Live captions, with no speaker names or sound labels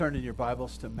Turn in your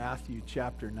Bibles to Matthew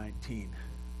chapter 19.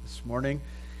 This morning,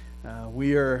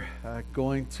 we are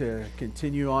going to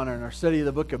continue on in our study of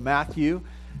the book of Matthew,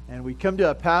 and we come to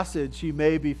a passage you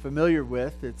may be familiar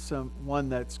with. It's one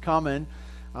that's common,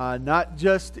 not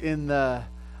just in the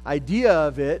idea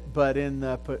of it, but in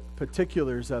the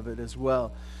particulars of it as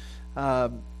well.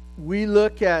 We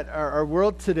look at our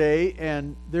world today,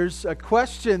 and there's a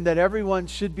question that everyone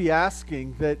should be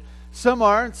asking that some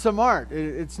are and some aren't.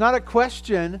 It's not a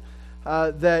question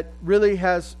that really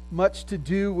has much to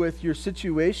do with your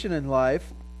situation in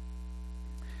life,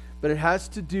 but it has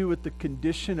to do with the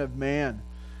condition of man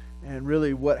and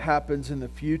really what happens in the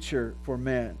future for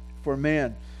man.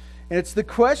 And it's the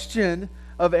question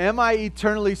of, am I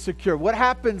eternally secure? What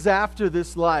happens after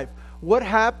this life? What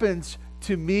happens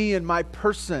to me and my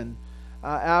person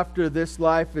after this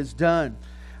life is done?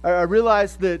 I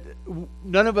realize that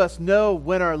none of us know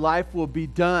when our life will be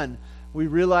done. We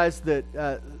realize that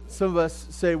some of us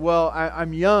say, well,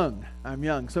 I'm young.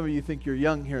 Some of you think you're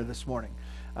young here this morning.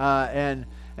 And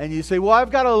you say, well,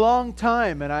 I've got a long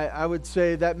time. And I would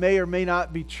say that may or may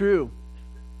not be true.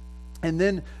 And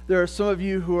then there are some of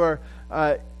you who are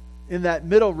in that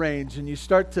middle range, and you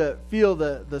start to feel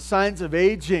the signs of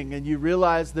aging, and you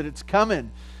realize that it's coming.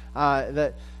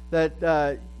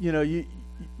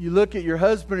 You look at your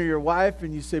husband or your wife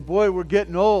and you say, boy, we're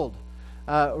getting old.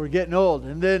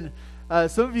 And then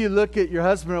some of you look at your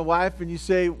husband or wife and you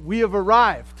say, we have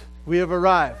arrived.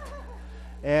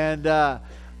 And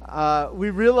we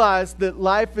realize that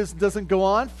life doesn't go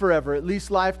on forever, at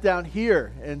least life down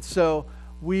here. And so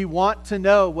we want to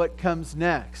know what comes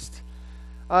next.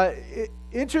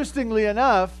 Interestingly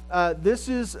enough, this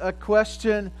is a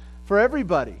question for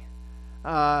everybody.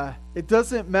 It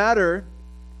doesn't matter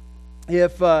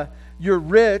if you're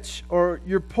rich or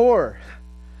you're poor.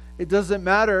 It doesn't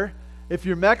matter if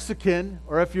you're Mexican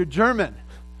or if you're German.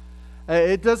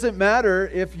 It doesn't matter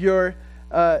if you're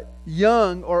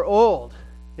young or old.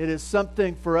 It is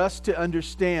something for us to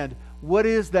understand. What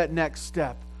is that next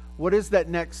step? What is that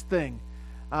next thing?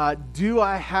 Do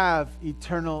I have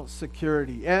eternal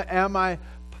security? Am I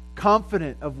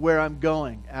confident of where I'm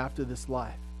going after this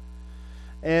life?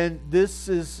 And this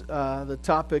is the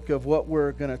topic of what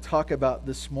we're going to talk about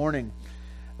this morning.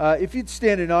 If you'd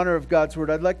stand in honor of God's Word,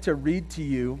 I'd like to read to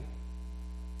you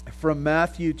from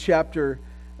Matthew chapter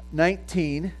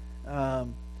 19.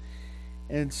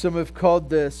 And some have called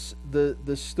this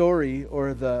the story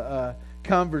or the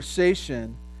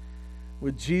conversation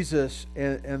with Jesus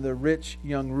and the rich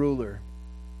young ruler.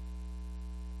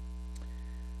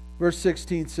 Verse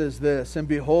 16 says this, "And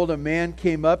behold, a man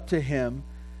came up to him,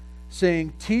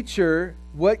 saying, 'Teacher,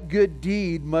 what good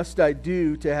deed must I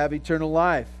do to have eternal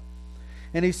life?'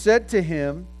 And he said to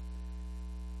him,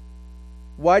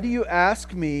 'Why do you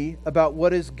ask me about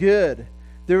what is good?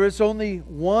 There is only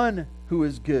one who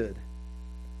is good.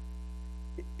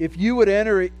 If you would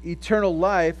enter eternal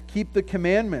life, keep the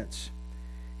commandments.'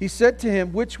 He said to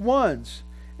him, 'Which ones?'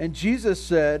 And Jesus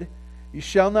said, 'You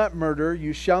shall not murder,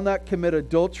 you shall not commit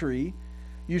adultery,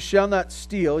 you shall not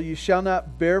steal, you shall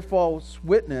not bear false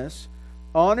witness,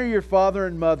 honor your father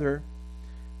and mother,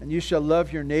 and you shall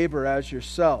love your neighbor as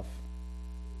yourself.'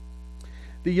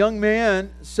 The young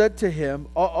man said to him,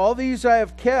 'All these I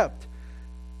have kept.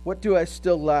 What do I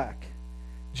still lack?'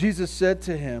 Jesus said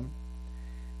to him,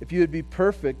 'If you would be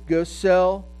perfect, go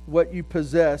sell what you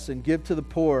possess and give to the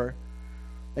poor,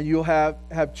 and you'll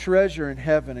have treasure in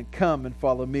heaven, and come and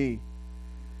follow me.'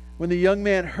 When the young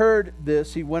man heard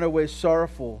this, he went away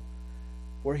sorrowful,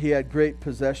 for he had great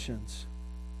possessions.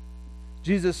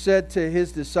 Jesus said to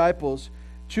his disciples,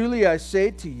 'Truly I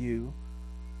say to you,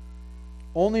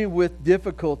 only with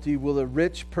difficulty will a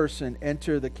rich person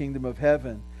enter the kingdom of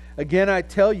heaven. Again, I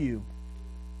tell you,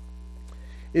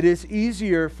 it is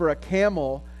easier for a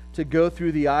camel to go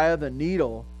through the eye of the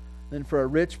needle than for a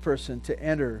rich person to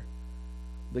enter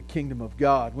the kingdom of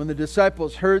God.' When the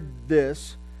disciples heard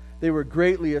this, they were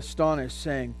greatly astonished,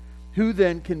 saying, 'Who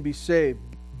then can be saved?'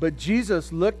 But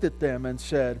Jesus looked at them and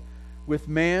said, 'With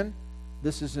man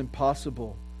this is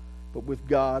impossible, but with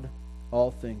God all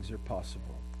things are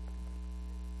possible.'"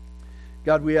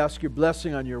 God, we ask your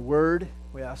blessing on your word.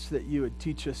 We ask that you would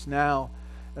teach us now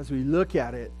as we look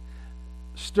at it.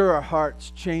 Stir our hearts,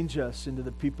 change us into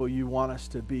the people you want us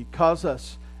to be. Cause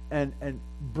us and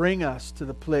bring us to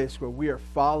the place where we are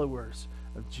followers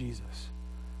of Jesus.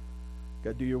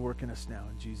 God, do your work in us now.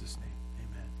 In Jesus' name,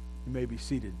 amen. You may be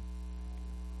seated.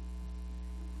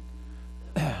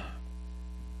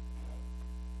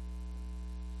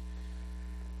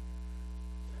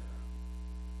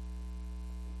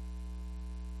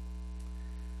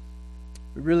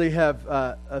 We really have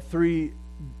three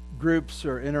groups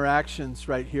or interactions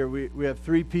right here. We have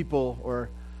three people or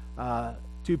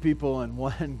two people in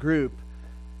one group.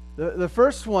 The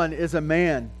first one is a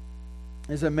man.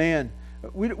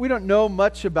 We don't know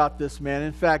much about this man.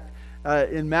 In fact,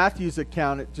 in Matthew's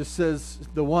account, it just says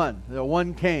the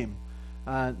one came.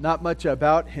 Not much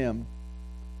about him.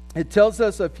 It tells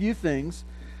us a few things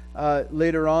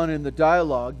later on in the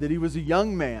dialogue, that he was a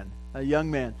young man, but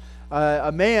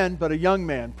a young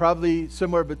man, probably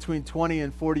somewhere between 20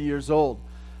 and 40 years old,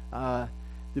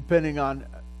 depending on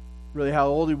really how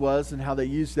old he was and how they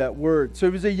used that word. So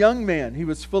he was a young man. He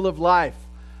was full of life.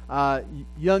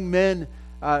 Young men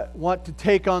want to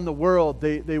take on the world.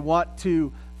 They want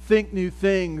to think new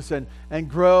things and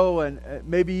grow, and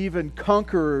maybe even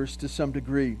conquerors to some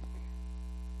degree.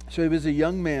 So he was a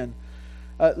young man.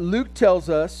 Luke tells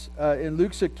us in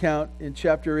Luke's account in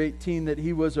chapter 18 that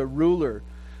he was a ruler.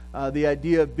 The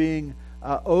idea of being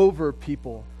over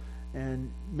people,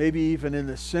 and maybe even in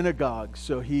the synagogue.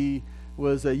 So he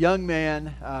was a young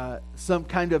man, some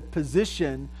kind of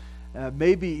position,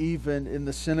 maybe even in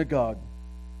the synagogue.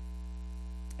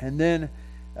 And then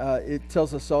it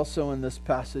tells us also in this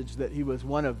passage that he was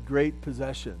one of great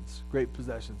possessions.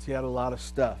 He had a lot of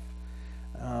stuff.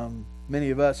 Many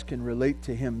of us can relate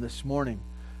to him this morning,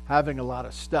 having a lot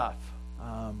of stuff.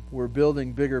 We're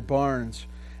building bigger barns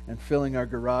and filling our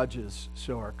garages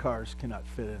so our cars cannot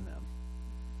fit in them.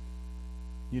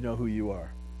 You know who you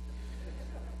are.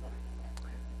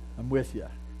 I'm with you.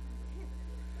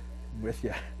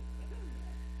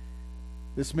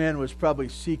 This man was probably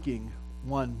seeking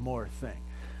one more thing.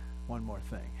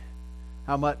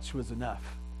 How much was enough?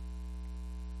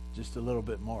 Just a little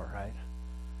bit more, right?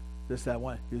 Just that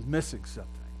one. He was missing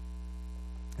something.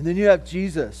 And then you have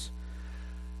Jesus.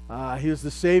 He was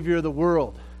the Savior of the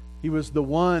world. He was the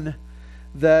one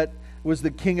that was the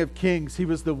King of Kings. He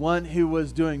was the one who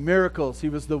was doing miracles. He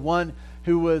was the one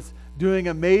who was doing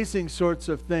amazing sorts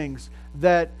of things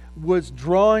that was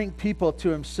drawing people to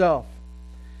himself.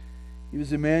 He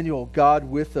was Emmanuel, God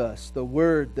with us, the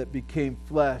Word that became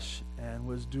flesh and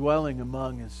was dwelling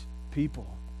among his people.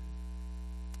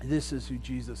 This is who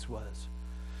Jesus was.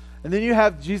 And then you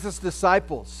have Jesus'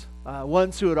 disciples,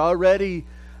 ones who had already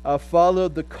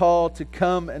followed the call to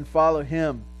come and follow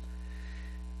him.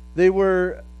 They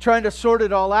were trying to sort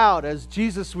it all out. As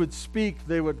Jesus would speak,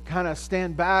 they would kind of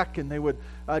stand back and they would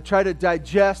try to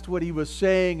digest what he was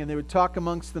saying, and they would talk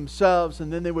amongst themselves,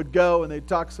 and then they would go and they'd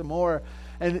talk some more.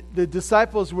 And the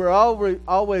disciples were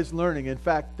always learning. In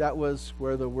fact, that was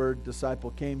where the word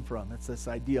disciple came from. It's this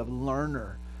idea of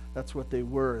learner. That's what they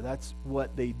were. That's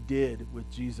what they did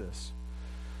with Jesus.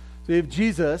 So you have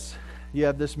Jesus, you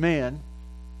have this man,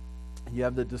 and you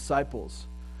have the disciples.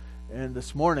 And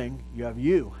this morning, you have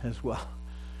you as well.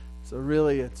 So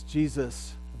really, it's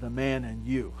Jesus, the man, and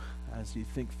you as you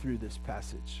think through this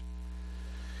passage.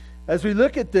 As we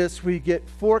look at this, we get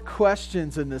 4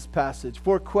 questions in this passage,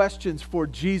 4 questions for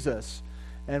Jesus.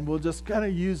 And we'll just kind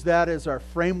of use that as our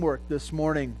framework this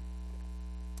morning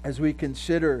as we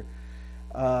consider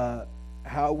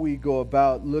how we go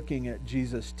about looking at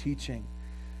Jesus' teaching.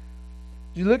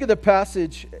 You look at the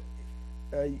passage,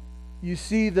 you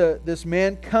see this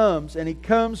man comes, and he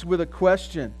comes with a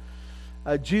question.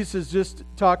 Jesus just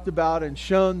talked about and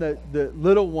shown that the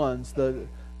little ones,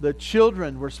 the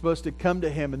children were supposed to come to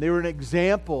him, and they were an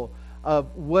example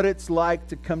of what it's like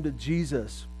to come to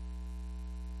Jesus.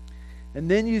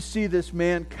 And then you see this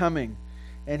man coming,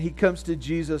 and he comes to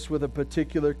Jesus with a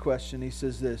particular question. He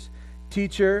says this,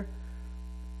 "Teacher,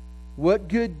 what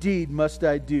good deed must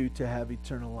I do to have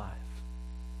eternal life?"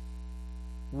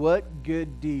 What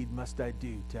good deed must I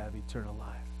do to have eternal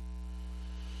life?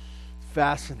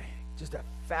 Fascinating. Just a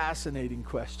fascinating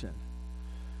question.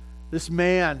 This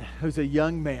man, who's a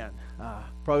young man,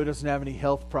 probably doesn't have any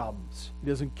health problems. He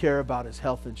doesn't care about his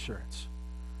health insurance.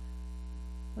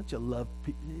 Won't you love,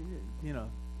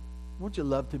 won't you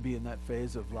love to be in that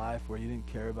phase of life where you didn't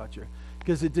care about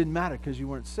because it didn't matter because you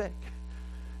weren't sick.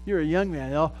 You're a young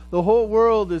man. The whole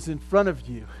world is in front of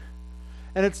you.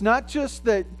 And it's not just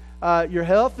that your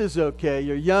health is okay,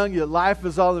 you're young, your life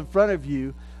is all in front of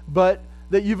you, but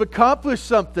that you've accomplished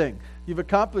something. You've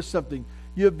accomplished something.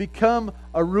 You have become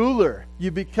a ruler.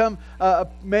 You've become a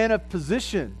man of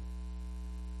position.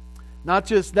 Not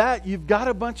just that, you've got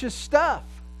a bunch of stuff.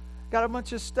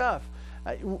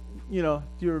 Do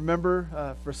you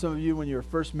remember, for some of you, when you were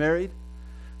first married,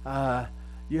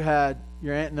 you had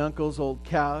your aunt and uncle's old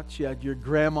couch, you had your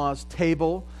grandma's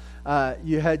table,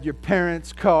 you had your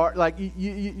parents' car. Like,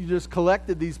 you just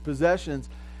collected these possessions.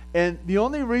 And the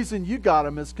only reason you got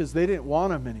them is because they didn't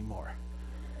want them anymore.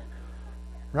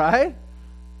 Right?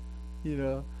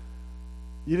 You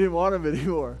didn't want them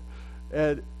anymore.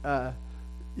 And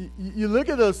you look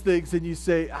at those things and you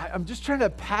say, I'm just trying to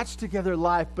patch together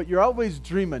life, but you're always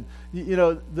dreaming. You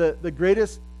know, the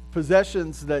greatest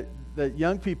possessions that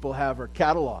young people have are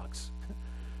catalogs.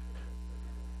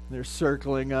 They're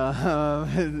circling,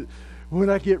 when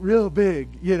I get real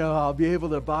big, you know, I'll be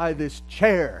able to buy this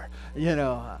chair, you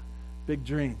know, big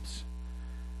dreams.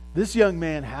 This young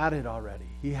man had it already.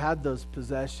 He had those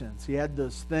possessions. He had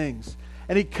those things.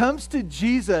 And he comes to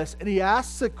Jesus and he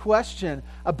asks a question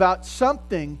about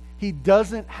something he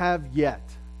doesn't have yet.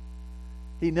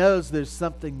 He knows there's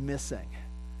something missing.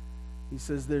 He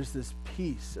says, there's this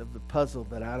piece of the puzzle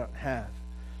that I don't have.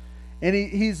 And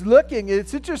he's looking,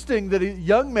 it's interesting that a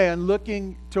young man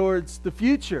looking towards the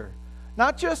future.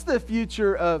 Not just the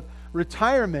future of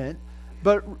retirement,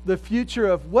 but the future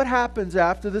of what happens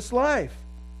after this life.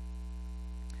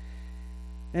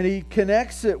 And he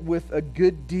connects it with a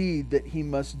good deed that he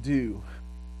must do.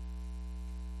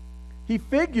 He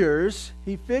figures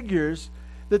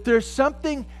that there's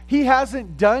something he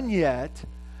hasn't done yet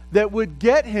that would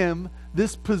get him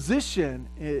this position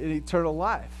in eternal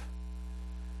life.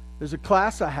 There's a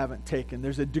class I haven't taken.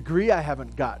 There's a degree I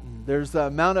haven't gotten. There's the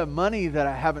amount of money that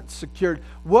I haven't secured.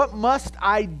 What must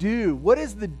I do? What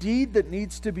is the deed that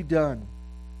needs to be done?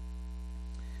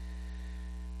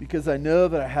 Because I know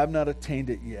that I have not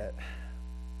attained it yet.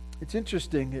 It's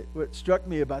interesting. What struck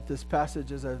me about this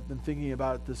passage as I've been thinking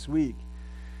about it this week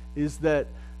is that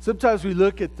sometimes we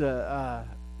look at the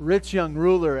rich young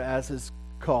ruler, as is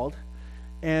called,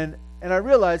 and I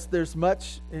realize there's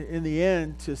much in the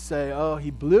end to say, oh, he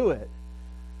blew it.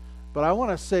 But I want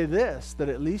to say this, that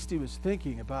at least he was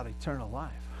thinking about eternal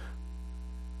life.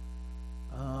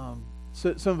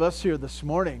 So some of us here this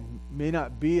morning may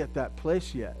not be at that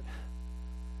place yet.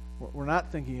 We're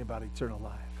not thinking about eternal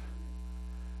life.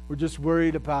 We're just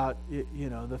worried about,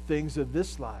 the things of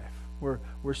this life.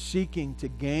 We're seeking to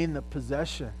gain the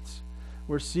possessions.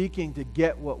 We're seeking to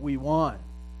get what we want.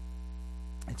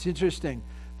 It's interesting.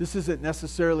 This isn't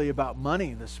necessarily about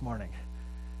money this morning.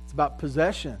 It's about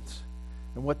possessions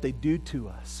and what they do to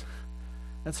us.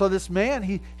 And so this man,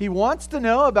 he wants to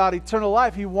know about eternal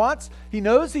life. He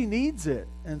knows he needs it.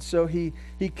 And so he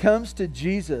comes to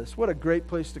Jesus. What a great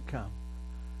place to come.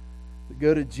 To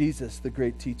go to Jesus, the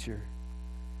great teacher.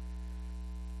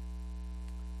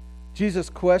 Jesus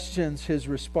questions his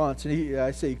response. And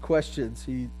I say he questions.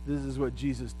 This is what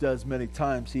Jesus does many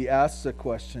times. He asks a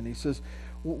question. He says,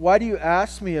 why do you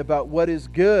ask me about what is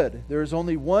good? There is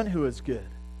only one who is good.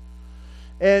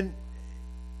 And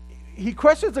he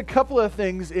questions a couple of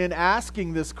things in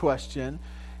asking this question.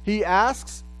 He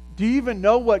asks, do you even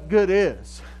know what good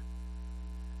is?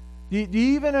 Do you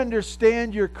even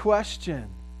understand your question?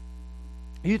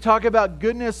 You talk about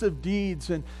goodness of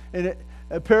deeds and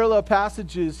parallel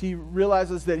passages, he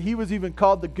realizes that he was even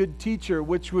called the good teacher,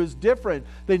 which was different.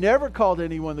 They never called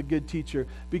anyone the good teacher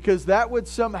because that would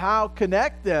somehow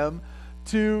connect them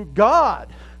to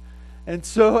God. And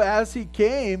so as he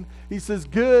came, he says,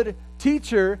 good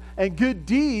teacher and good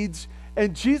deeds.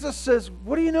 And Jesus says,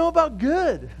 what do you know about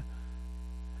good?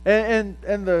 And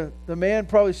the man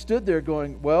probably stood there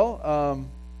going, well,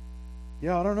 I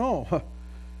don't know.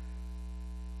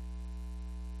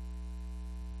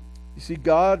 You see,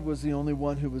 God was the only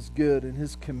one who was good, and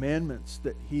his commandments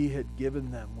that he had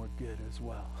given them were good as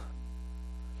well.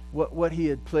 What he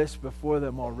had placed before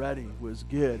them already was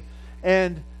good.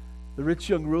 And the rich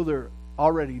young ruler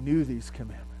already knew these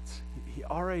commandments. He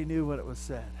already knew what it was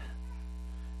said.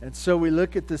 And so we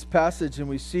look at this passage and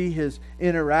we see his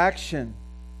interaction.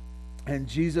 And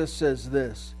Jesus says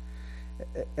this,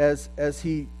 as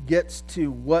he gets to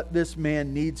what this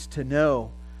man needs to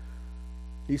know,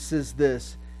 he says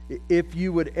this, if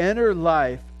you would enter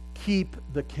life, keep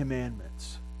the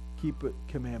commandments. Keep the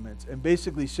commandments. And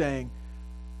basically saying,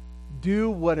 do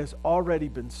what has already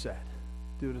been said.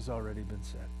 Do what has already been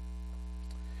said.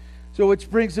 So which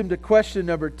brings him to question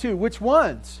number 2. Which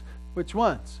ones? Which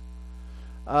ones?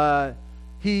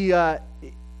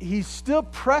 He's still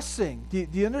pressing. Do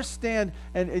you understand?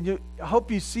 And I hope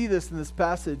you see this in this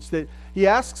passage, that he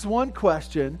asks one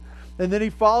question, and then he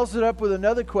follows it up with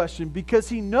another question because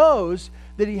he knows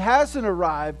that he hasn't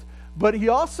arrived, but he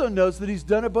also knows that he's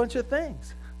done a bunch of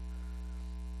things.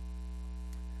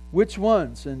 Which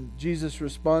ones? And Jesus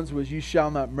responds was, you shall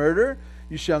not murder,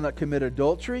 you shall not commit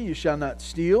adultery, you shall not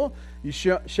steal, you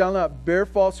shall not bear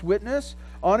false witness,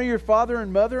 honor your father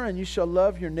and mother, and you shall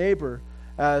love your neighbor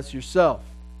as yourself.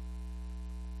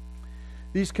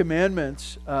 These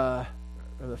commandments are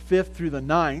the 5th through the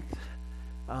 9th,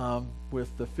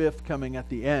 with the 5th coming at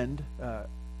the end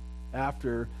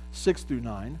after 6 through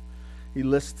 9. He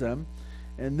lists them.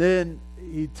 And then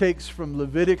he takes from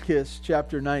Leviticus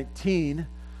chapter 19,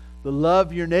 the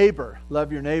love your neighbor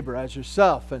as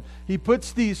yourself. And he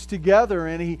puts these together,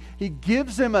 and he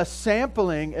gives them a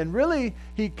sampling, and really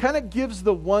he kind of gives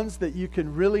the ones that you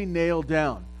can really nail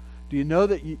down. Do you know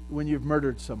that when you've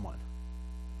murdered someone?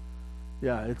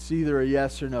 Yeah, it's either a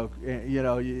yes or no. You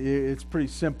know, it's pretty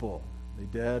simple. They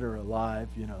dead or alive,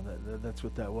 you know, that's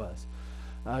what that was.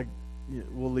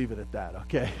 We'll leave it at that,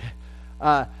 okay?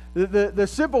 The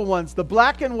simple ones, the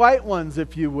black and white ones,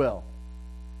 if you will.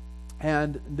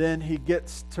 And then he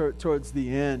gets towards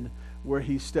the end where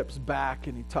he steps back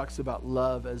and he talks about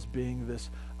love as being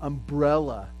this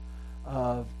umbrella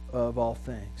of all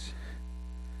things.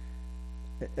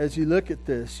 As you look at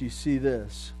this, you see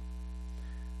this,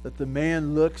 that the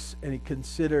man looks and he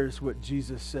considers what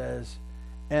Jesus says,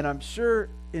 and I'm sure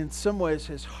in some ways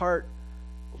his heart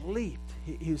leaped.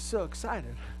 He's so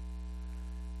excited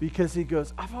because he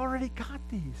goes, I've already got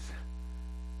these.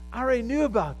 I already knew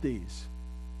about these.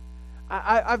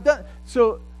 I've done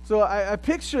so. I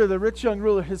picture the rich young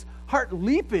ruler, his heart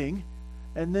leaping,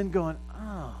 and then going,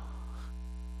 oh,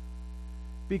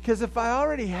 because if I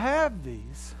already have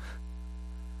these,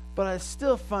 but I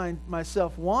still find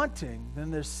myself wanting,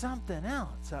 then there's something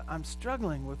else. I'm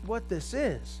struggling with what this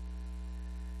is.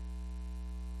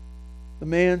 The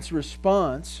man's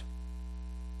response,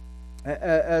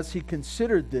 as he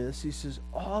considered this, he says,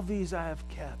 all these I have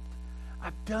kept.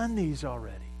 I've done these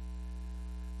already.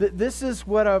 This is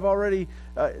what I've already,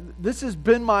 this has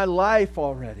been my life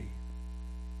already.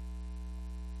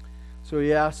 So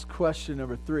he asks question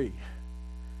number 3.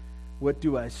 What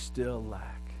do I still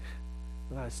lack?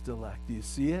 What do I still lack? Do you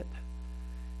see it?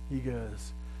 He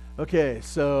goes, okay,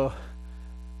 so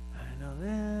I know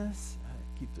this.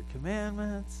 I keep the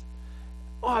commandments.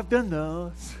 Oh, I've done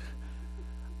those.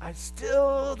 I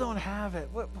still don't have it.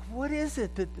 What is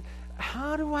it that...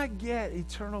 How do I get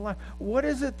eternal life? What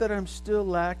is it that I'm still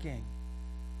lacking?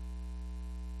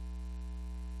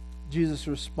 Jesus'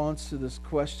 response to this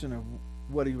question of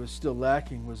what he was still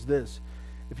lacking was this.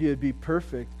 If you would be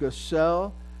perfect, go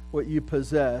sell what you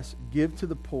possess, give to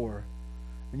the poor,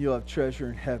 and you'll have treasure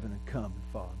in heaven, and come and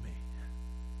follow me.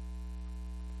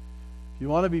 If you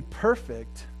want to be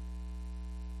perfect,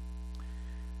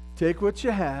 take what you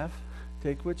have,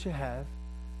 get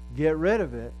rid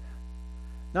of it.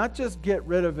 Not just get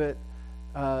rid of it,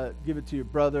 give it to your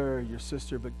brother or your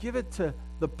sister, but give it to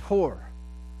the poor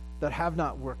that have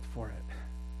not worked for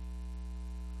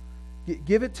it.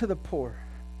 Give it to the poor.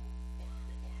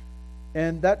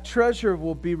 And that treasure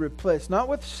will be replaced, not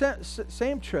with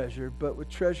same treasure, but with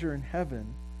treasure in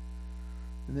heaven.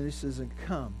 And then he says, and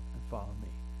come and follow me.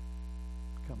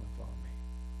 Come and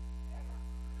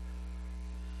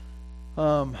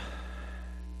follow me.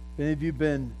 Any of you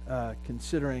been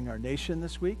considering our nation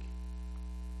this week?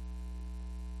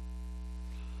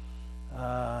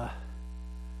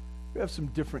 We have some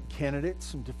different candidates,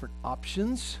 some different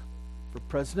options for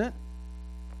president.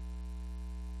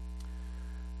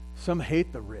 Some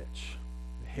hate the rich.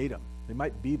 They hate them. They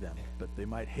might be them, but they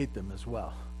might hate them as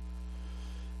well.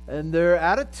 And their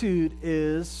attitude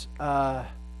is kind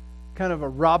of a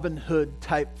Robin Hood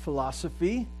type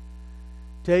philosophy.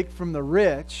 Take from the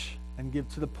rich and give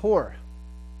to the poor.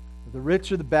 The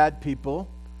rich are the bad people.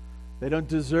 They don't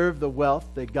deserve the wealth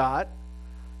they got.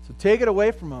 So take it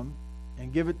away from them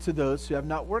and give it to those who have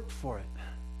not worked for it.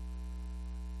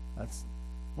 That's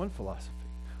one philosophy.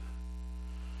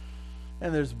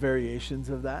 And there's variations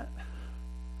of that.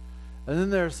 And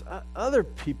then there's other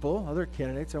people, other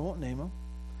candidates, I won't name them.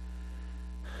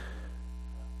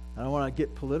 I don't want to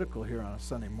get political here on a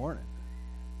Sunday morning.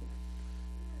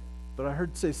 But I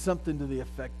heard say something to the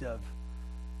effect of,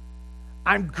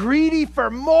 I'm greedy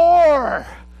for more.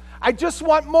 I just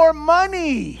want more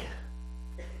money.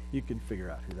 You can figure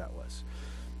out who that was.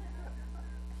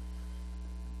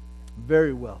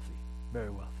 Very wealthy,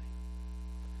 very wealthy.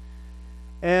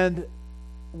 And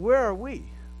where are we?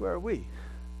 Where are we?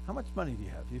 How much money do you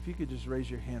have? If you could just raise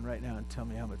your hand right now and tell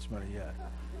me how much money you have.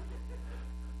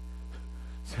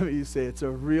 Some of you say it's a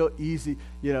real easy,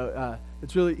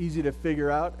 it's really easy to figure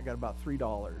out. I got about $3,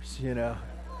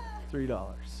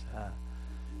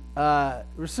 $3.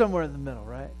 We're somewhere in the middle,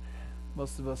 right?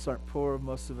 Most of us aren't poor.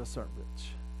 Most of us aren't rich.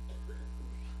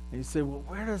 And you say, well,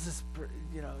 where does this,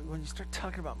 when you start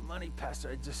talking about money, Pastor,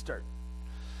 I just start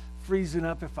freezing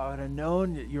up. If I would have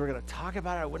known that you were going to talk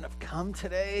about it, I wouldn't have come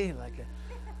today. I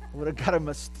would have got a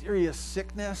mysterious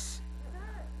sickness.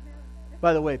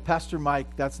 By the way, Pastor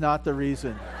Mike, that's not the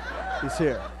reason he's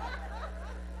here.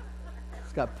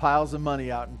 He's got piles of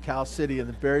money out in Cal City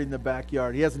and buried in the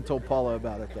backyard. He hasn't told Paula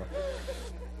about it,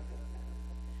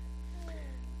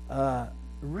 though.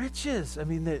 Riches, I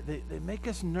mean, they make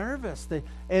us nervous.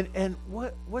 And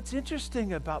what's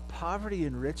interesting about poverty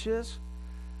and riches,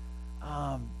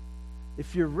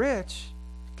 if you're rich,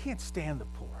 you can't stand the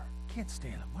poor. You can't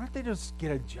stand them. Why don't they just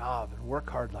get a job and work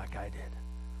hard like I did?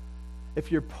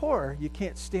 If you're poor, you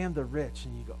can't stand the rich,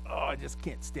 and you go, oh, I just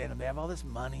can't stand them. They have all this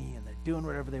money, and they're doing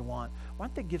whatever they want. Why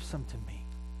don't they give some to me?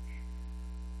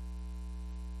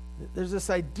 There's this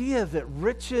idea that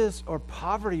riches or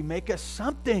poverty make us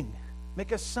something.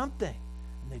 Make us something.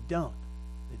 And they don't.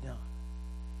 They don't.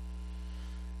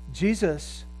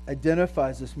 Jesus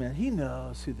identifies this man. He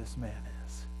knows who this man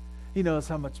is. He knows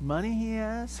how much money he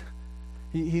has.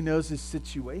 He knows his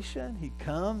situation. He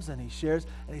comes and he shares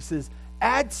and he says,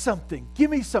 add something. Give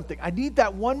me something. I need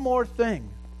that one more thing.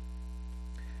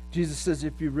 Jesus says,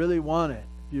 if you really want it,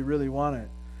 you really want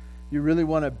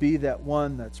to be that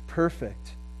one that's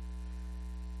perfect.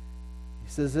 He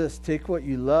says this, take what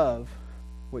you love,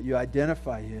 what you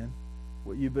identify in,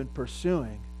 what you've been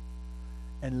pursuing,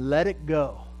 and let it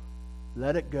go.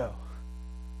 Let it go.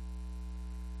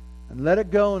 And let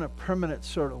it go in a permanent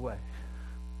sort of way.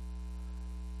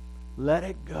 Let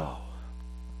it go.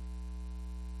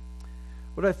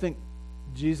 What I think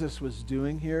Jesus was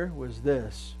doing here was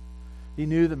this. He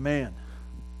knew the man.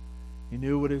 He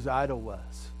knew what his idol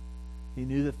was. He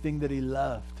knew the thing that he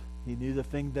loved. He knew the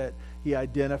thing that he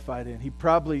identified in. He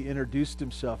probably introduced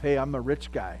himself. Hey, I'm a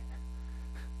rich guy.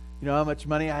 You know how much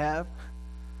money I have?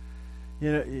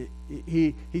 You know,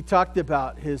 he talked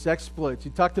about his exploits.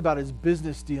 He talked about his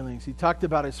business dealings. He talked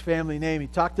about his family name. He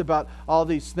talked about all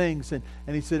these things. And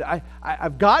he said,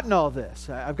 I've gotten all this.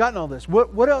 I've gotten all this.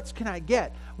 What else can I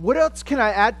get? What else can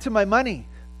I add to my money?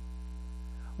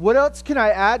 What else can I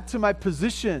add to my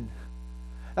position?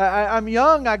 I'm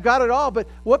young. I got it all. But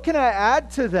what can I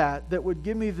add to that would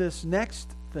give me this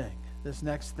next thing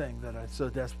that I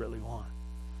so desperately want?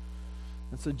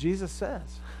 And so Jesus says,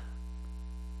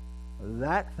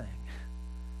 that thing,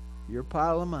 your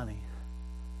pile of money,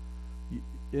 and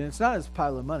it's not his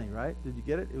pile of money, right? Did you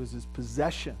get it? It was his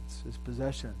possessions. His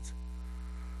possessions.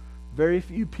 Very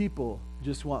few people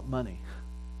just want money.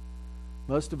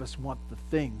 Most of us want the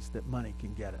things that money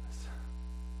can get us.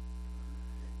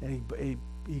 And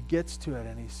he gets to it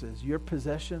and he says, your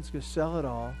possessions, go sell it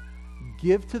all.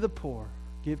 Give to the poor.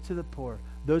 Give to the poor.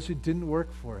 Those who didn't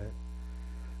work for it.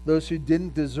 Those who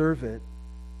didn't deserve it.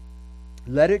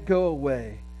 Let it go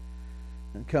away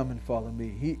and come and follow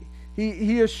me.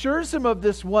 He assures him of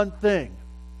this one thing,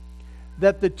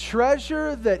 that the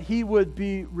treasure that he would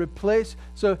be replaced.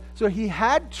 So he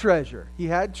had treasure. He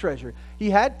had treasure.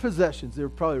 He had possessions. They were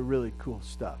probably really cool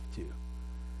stuff too.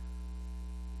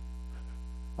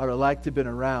 I would have liked to have been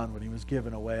around when he was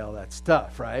giving away all that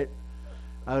stuff, right?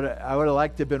 I would have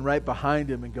liked to have been right behind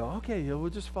him and go, okay,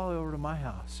 we'll just follow over to my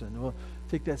house and we'll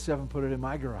take that stuff and put it in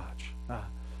my garage.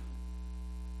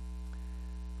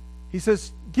 He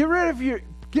says,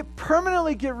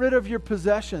 permanently get rid of your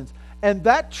possessions. And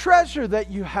that treasure that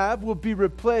you have will be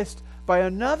replaced by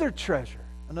another treasure,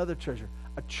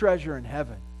 a treasure in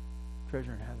heaven.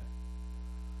 Treasure in heaven.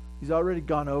 He's already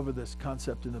gone over this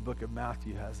concept in the book of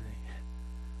Matthew, hasn't he?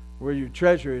 Where your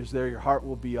treasure is, there your heart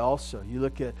will be also. You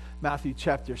look at Matthew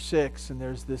chapter 6, and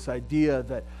there's this idea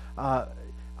that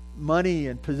money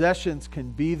and possessions can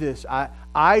be this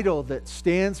idol that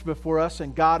stands before us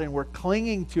and God, and we're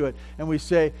clinging to it. And we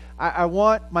say, I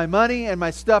want my money and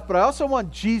my stuff, but I also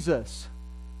want Jesus.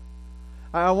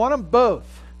 I want them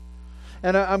both.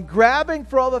 And I'm grabbing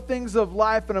for all the things of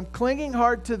life, and I'm clinging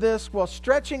hard to this while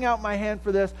stretching out my hand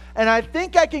for this, and I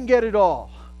think I can get it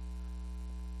all.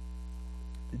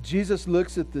 Jesus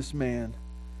looks at this man,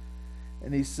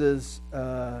 and he says,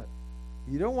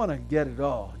 you don't want to get it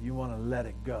all. You want to let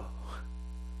it go.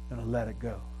 You want to let it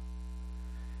go.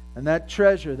 And that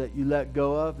treasure that you let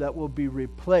go of, that will be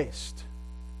replaced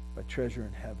by treasure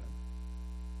in heaven.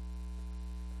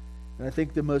 And I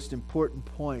think the most important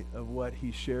point of what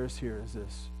he shares here is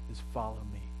this, is follow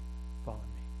me. Follow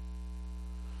me.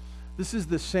 This is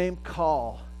the same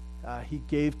call he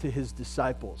gave to his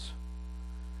disciples.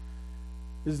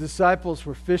 His disciples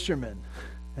were fishermen,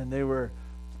 and they were,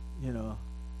 you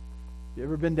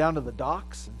ever been down to the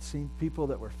docks and seen people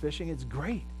that were fishing? It's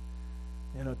great.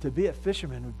 To be a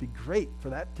fisherman would be great. For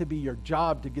that to be your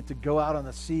job, to get to go out on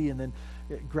the sea and then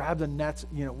grab the nets.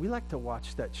 We like to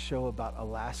watch that show about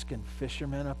Alaskan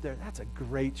fishermen up there. That's a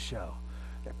great show.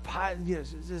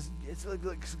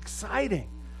 It's exciting.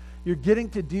 You're getting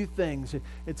to do things.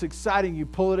 It's exciting. You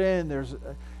pull it in.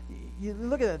 You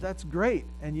look at that. That's great.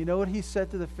 And you know what he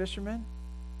said to the fishermen?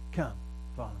 Come,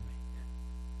 follow me.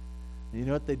 And you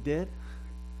know what they did?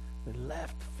 They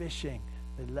left fishing.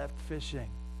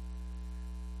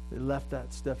 They left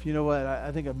that stuff. You know what?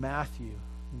 I think of Matthew.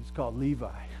 He's called Levi.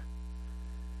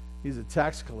 He's a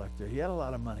tax collector. He had a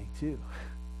lot of money too.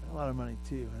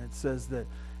 And it says that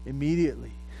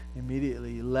immediately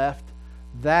he left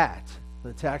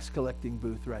the tax collecting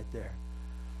booth right there,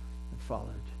 and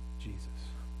followed Jesus.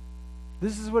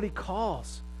 This is what he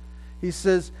calls. He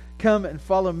says, come and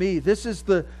follow me. This is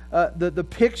the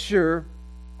picture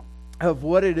of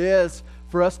what it is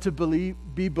for us to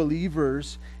be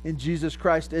believers in Jesus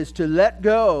Christ, is to let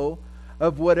go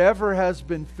of whatever has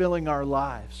been filling our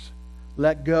lives.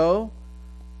 Let go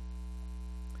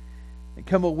and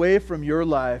come away from your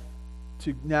life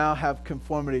to now have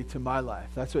conformity to my life.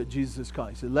 That's what Jesus is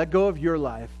calling. He said, let go of your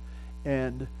life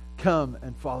and come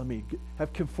and follow me.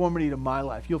 Have conformity to my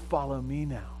life. You'll follow me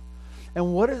now.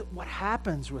 And what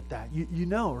happens with that? You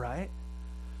know, right?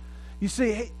 You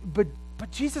say, hey, but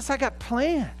Jesus, I got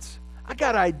plans. I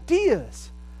got ideas.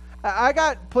 I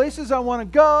got places I want to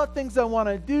go, things I want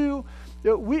to do.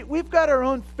 We've got our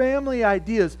own family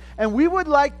ideas, and we would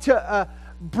like to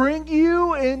bring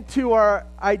you into our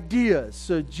ideas.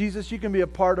 So, Jesus, you can be a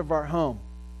part of our home.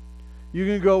 You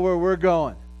can go where we're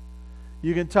going.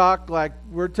 You can talk like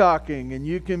we're talking, and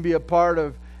you can be a part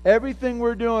of everything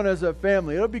we're doing as a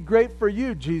family. It'll be great for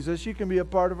you, Jesus. You can be a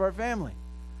part of our family.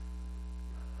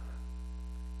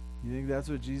 You think that's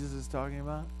what Jesus is talking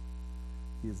about?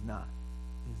 He is not.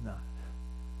 He's not.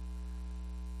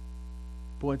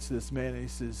 Points to this man and he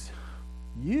says,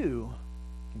 you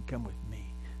can come with me.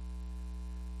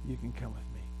 You can come with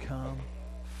me. Come,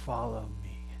 follow me.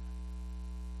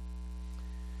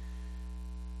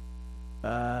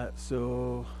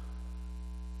 So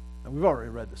we've already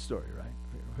read the story,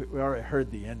 right? We already heard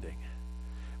the ending.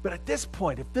 But at this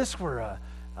point, if this were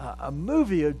a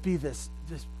movie, it would be this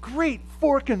great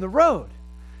fork in the road.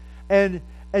 And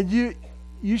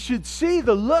you should see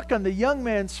the look on the young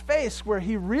man's face where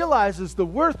he realizes the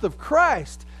worth of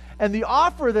Christ and the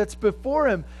offer that's before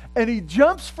him. And he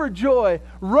jumps for joy,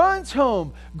 runs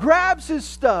home, grabs his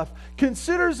stuff,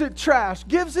 considers it trash,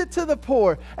 gives it to the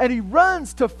poor, and he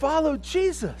runs to follow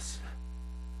Jesus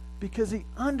because he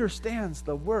understands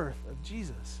the worth of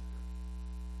Jesus.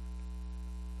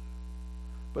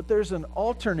 But there's an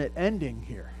alternate ending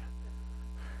here.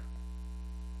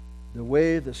 The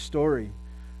way the story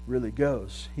really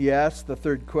goes. He asks the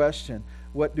third question,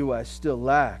 what do I still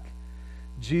lack?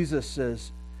 Jesus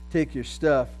says, take your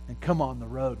stuff and come on the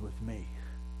road with me.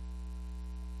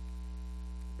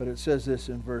 But it says this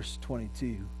in verse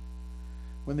 22.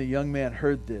 When the young man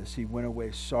heard this, he went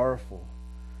away sorrowful,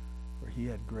 for he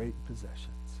had great possessions.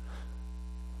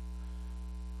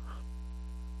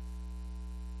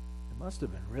 It must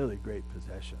have been really great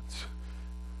possessions.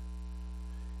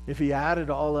 If he added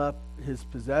all up his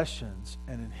possessions,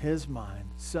 and in his mind,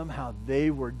 somehow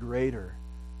they were greater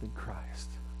than Christ.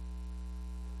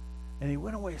 And he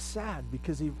went away sad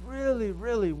because he really,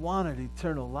 really wanted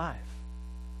eternal life.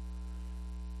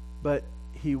 But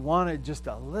he wanted just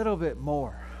a little bit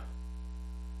more,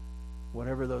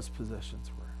 whatever those possessions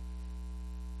were.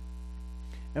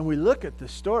 And we look at the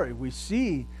story, we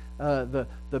see the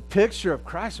picture of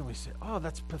Christ, and we say, oh,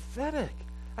 that's pathetic.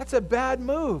 That's a bad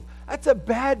move. That's a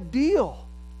bad deal.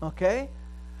 Okay?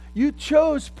 You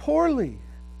chose poorly.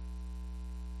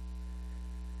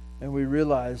 And we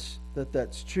realize that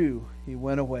that's true. He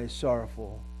went away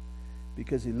sorrowful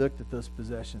because he looked at those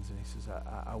possessions and he says,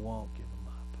 I won't give them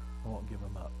up. I won't give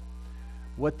them up.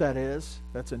 What that is,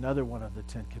 that's another one of the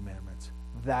 10 Commandments.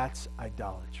 That's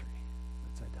idolatry.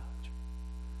 That's idolatry.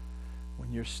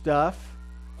 When your stuff,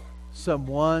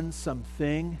 someone,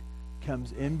 something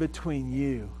comes in between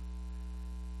you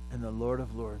and the Lord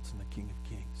of Lords and the King of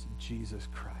Kings, Jesus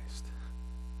Christ.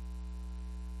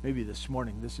 Maybe this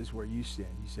morning this is where you stand.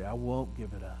 You say, I won't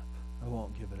give it up. I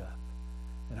won't give it up.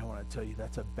 And I want to tell you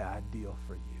that's a bad deal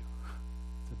for you.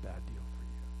 It's a bad deal for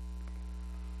you.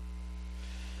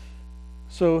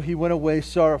 So he went away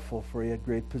sorrowful, for he had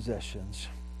great possessions.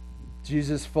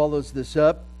 Jesus follows this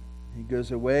up. He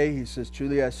goes away. He says,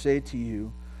 truly I say to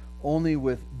you, only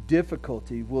with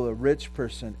difficulty will a rich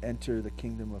person enter the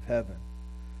kingdom of heaven.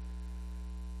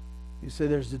 You say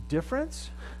there's a difference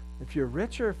if you're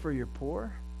rich or if you're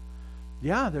poor?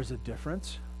 Yeah, there's a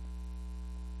difference.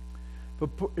 But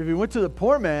if he went to the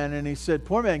poor man and he said,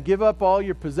 poor man, give up all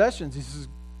your possessions. He says,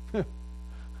 I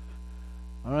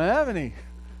don't have any.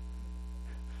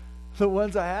 The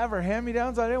ones I have are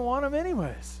hand-me-downs. I didn't want them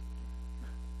anyways.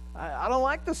 I don't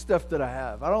like the stuff that I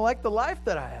have. I don't like the life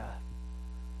that I have.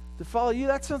 To follow you,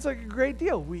 that sounds like a great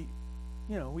deal. We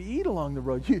eat along the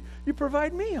road. You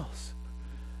provide meals,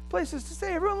 places to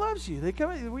stay. Everyone loves you. They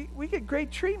come. We get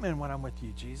great treatment when I'm with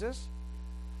you, Jesus.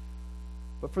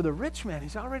 But for the rich man,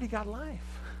 he's already got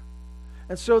life.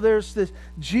 And so there's this,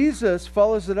 Jesus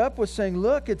follows it up with saying,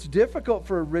 look, it's difficult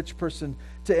for a rich person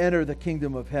to enter the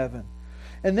kingdom of heaven.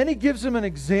 And then he gives him an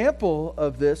example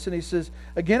of this, and he says,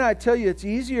 again, I tell you, it's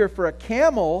easier for a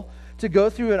camel to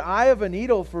go through an eye of a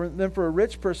needle than for a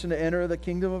rich person to enter the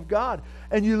kingdom of God.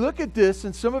 And you look at this,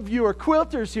 and some of you are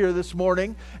quilters here this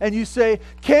morning, and you say,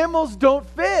 camels don't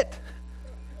fit.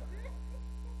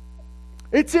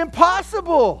 It's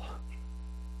impossible.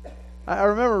 I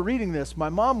remember reading this. My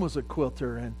mom was a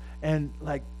quilter, and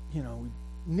like, you know,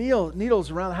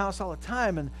 needles around the house all the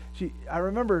time, and I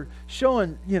remember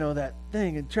showing, you know, that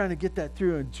thing and trying to get that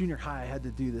through. In junior high, I had to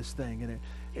do this thing, and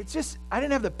it's just, I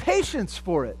didn't have the patience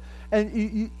for it.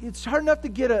 And it's hard enough to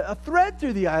get a thread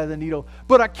through the eye of the needle,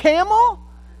 but a camel?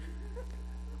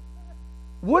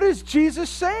 What is Jesus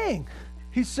saying?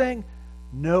 He's saying,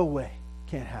 no way,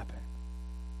 can't happen.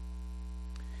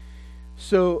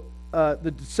 So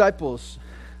the disciples,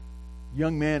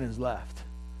 young man is left.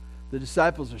 The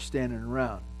disciples are standing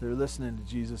around. They're listening to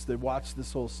Jesus. They watch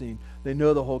this whole scene. They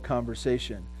know the whole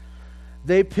conversation.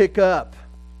 They pick up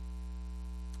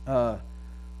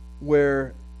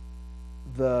where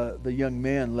the young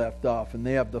man left off, and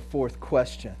they have the fourth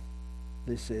question.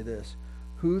 They say this,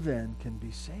 who then can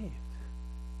be saved?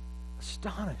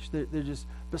 Astonished. They're just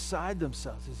beside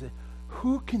themselves. They say,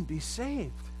 who can be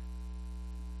saved?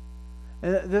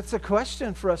 And that's a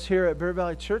question for us here at Bear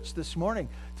Valley Church this morning.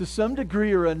 To some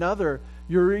degree or another,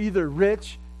 you're either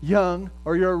rich, young,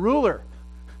 or you're a ruler.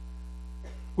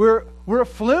 We're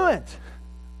affluent.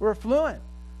 We're affluent.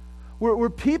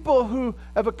 We're people who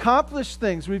have accomplished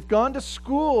things. We've gone to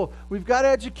school. We've got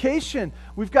education.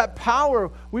 We've got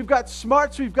power. We've got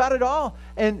smarts. We've got it all.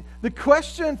 And the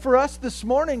question for us this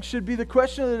morning should be the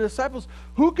question of the disciples,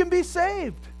 who can be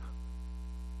saved?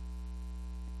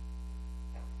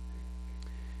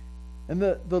 And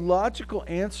the logical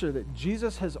answer that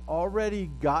Jesus has already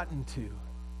gotten to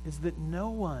is that no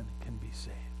one can be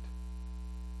saved.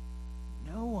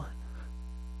 No one.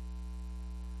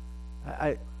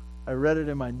 I read it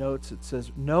in my notes. It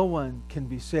says, no one can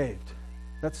be saved.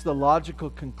 That's the logical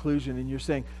conclusion. And you're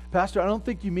saying, Pastor, I don't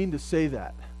think you mean to say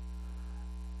that.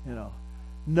 You know,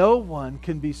 no one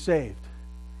can be saved.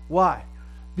 Why?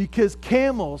 Because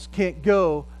camels can't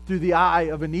go through the eye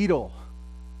of a needle.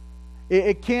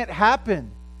 It can't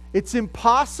happen. It's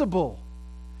impossible.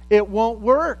 It won't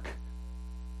work.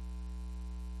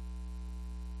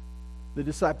 The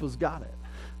disciples got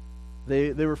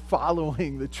it. They were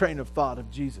following the train of thought of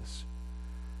Jesus.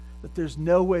 That there's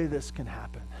no way this can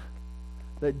happen.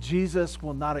 That Jesus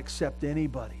will not accept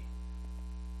anybody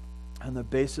on the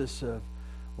basis of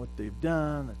what they've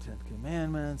done, the Ten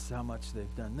Commandments, how much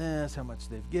they've done this, how much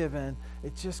they've given.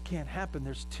 It just can't happen.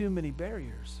 There's too many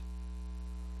barriers.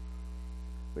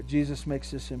 But Jesus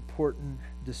makes this important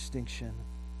distinction.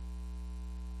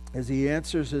 As he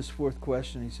answers his fourth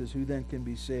question, he says, who then can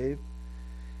be saved?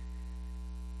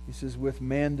 He says, with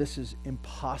man this is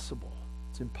impossible.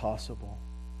 It's impossible.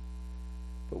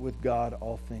 But with God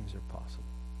all things are possible.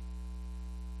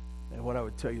 And what I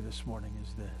would tell you this morning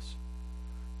is this.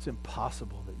 It's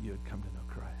impossible that you would come to know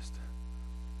Christ.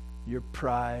 Your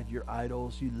pride, your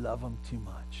idols, you love them too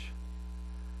much.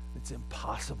 It's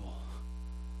impossible.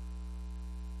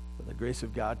 But the grace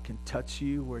of God can touch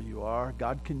you where you are.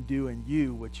 God can do in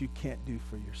you what you can't do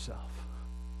for yourself.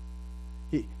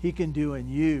 He can do in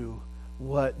you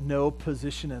what no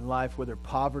position in life, whether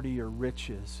poverty or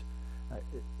riches,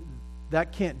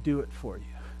 that can't do it for you.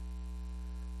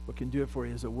 What can do it for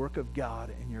you is a work of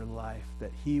God in your life,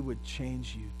 that he would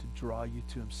change you to draw you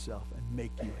to himself and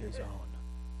make you his own.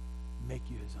 Make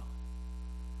you his own.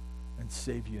 And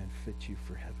save you and fit you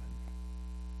for heaven.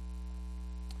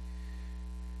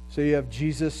 So you have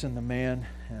Jesus and the man,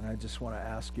 and I just want to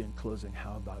ask you in closing,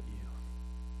 how about you?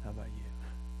 How about you?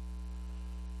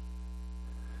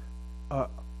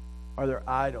 Are there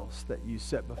idols that you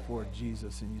set before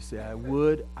Jesus and you say, I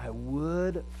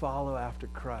would follow after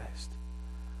Christ,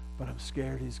 but I'm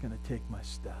scared he's going to take my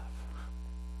stuff.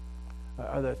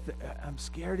 I'm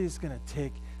scared he's going to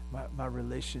take my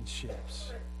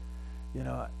relationships. You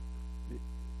know,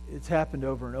 it's happened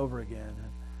over and over again.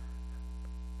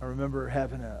 I remember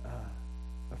having a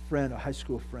friend, a high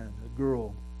school friend, a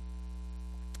girl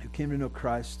who came to know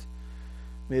Christ,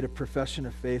 made a profession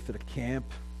of faith at a camp.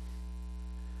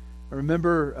 I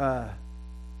remember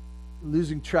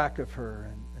losing track of her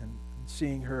and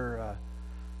seeing her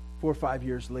 4 or 5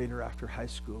 years later after high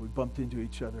school. We bumped into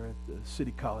each other at the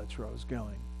city college where I was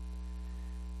going.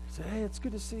 I said, hey, it's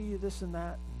good to see you, this and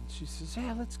that. And she says,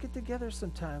 yeah, let's get together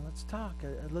sometime. Let's talk.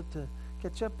 I'd love to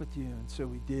catch up with you. And so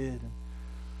we did. And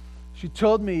She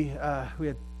told me, we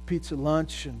had pizza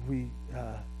lunch, and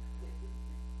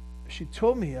she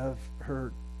told me of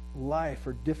her life,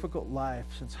 her difficult life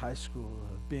since high school,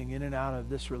 of being in and out of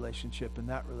this relationship and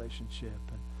that relationship,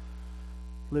 and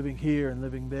living here and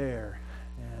living there.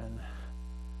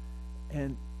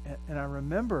 And I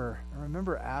remember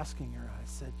asking her, I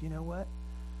said, you know what?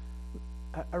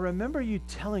 I remember you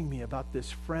telling me about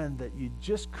this friend that you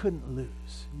just couldn't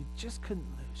lose. You just couldn't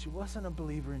lose. She wasn't a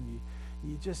believer in you.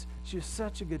 She was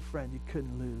such a good friend you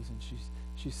couldn't lose. And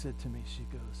she said to me, she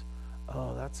goes,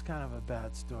 oh, that's kind of a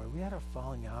bad story. We had a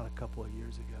falling out a couple of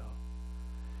years ago.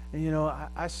 And you know,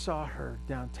 I saw her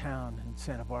downtown in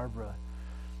Santa Barbara,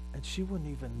 and she wouldn't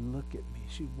even look at me.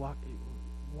 She walked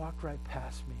right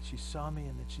past me. She saw me,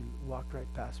 and then she walked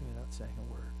right past me without saying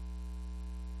a word.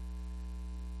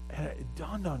 And it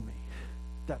dawned on me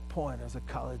at that point as a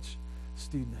college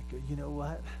student. I go, you know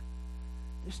what?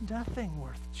 There's nothing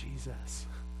worth Jesus.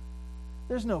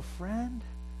 There's no friend.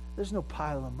 There's no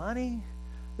pile of money.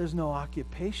 There's no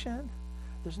occupation.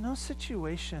 There's no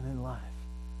situation in life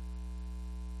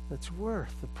that's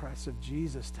worth the price of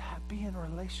Jesus, to be in a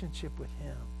relationship with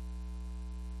Him.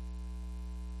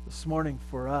 This morning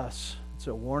for us, it's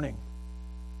a warning.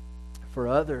 For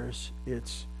others,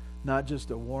 it's not just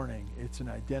a warning, it's an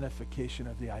identification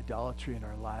of the idolatry in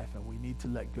our life, and we need to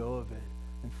let go of it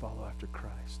and follow after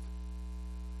Christ.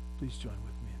 Please join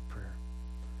with me in prayer.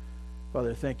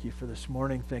 Father, thank you for this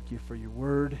morning. Thank you for your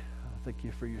word. Thank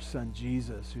you for your son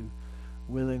Jesus, who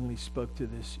willingly spoke to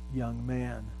this young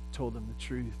man, told him the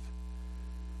truth.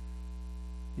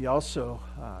 He also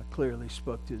clearly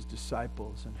spoke to his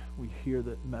disciples, and we hear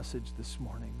that message this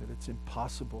morning, that it's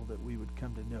impossible that we would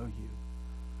come to know you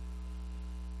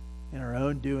in our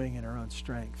own doing, in our own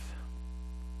strength.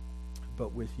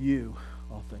 But with you,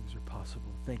 all things are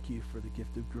possible. Thank you for the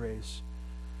gift of grace.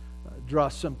 Draw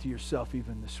some to yourself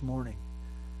even this morning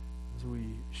as we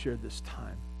share this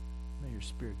time. May your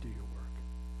Spirit do your work.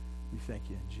 We thank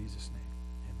you in Jesus'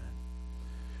 name. Amen.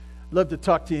 I'd love to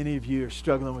talk to any of you who are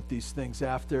struggling with these things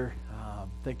after.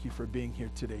 Thank you for being here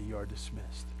today. You are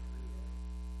dismissed.